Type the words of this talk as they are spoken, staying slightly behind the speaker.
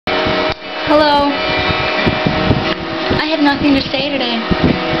Hello. I have nothing to say today.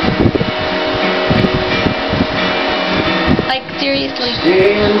 Like, seriously.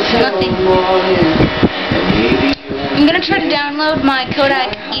 Nothing. I'm gonna try to download my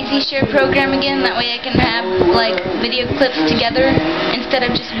Kodak Easy Share program again. That way I can have, like, video clips together instead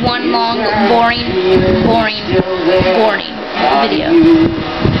of just one long, boring video.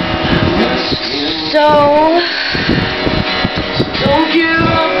 So,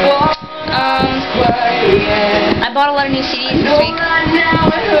 I bought a lot of new CDs this week.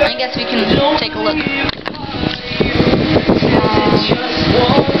 I guess we can take a look.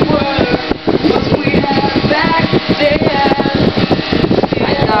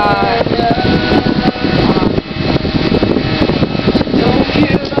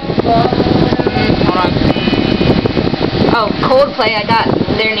 Oh, Coldplay, I got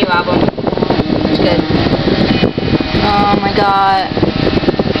their new album. It's good. Oh my god.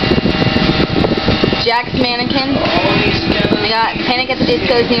 Jack's Mannequin. I got Panic at the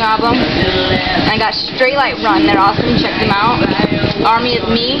Disco's new album. And I got Straight Light Run, they're awesome, check them out. Army of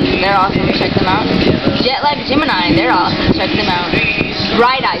Me, they're awesome, check them out. Jet Lag Gemini, they're awesome, check them out.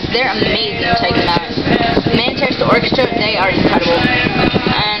 Bright Eyes, they're amazing, check them out. Manchester Orchestra, they are incredible.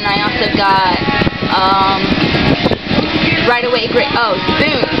 And I also got, Right Away Great,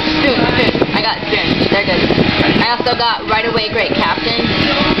 Spoon. I got Spoon, they're good. I also got Right Away Great Captain.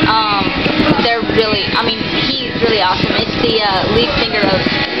 They're really, he's really awesome. It's the lead singer of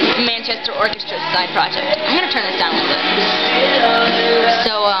Manchester Orchestra's side project. I'm gonna turn this down a little bit.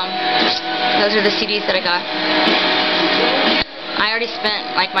 So, those are the CDs that I got. I already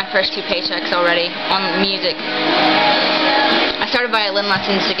spent, like, my first 2 paychecks already on music. I started violin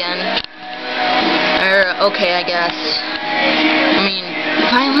lessons again. Okay, I guess.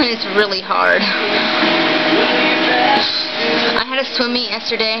 Violin is really hard. I had a swim meet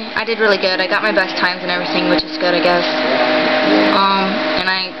yesterday. I did really good. I got my best times and everything, which is good, I guess. And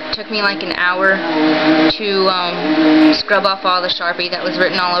it took me like an hour to scrub off all the Sharpie that was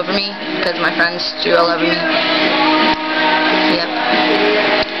written all over me because my friends drew all over me. Yep.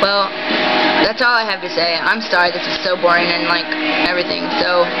 Well, that's all I have to say. I'm sorry this is so boring and like everything.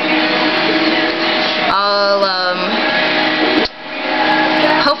 So I'll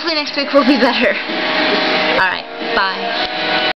hopefully next week will be better. Alright, bye.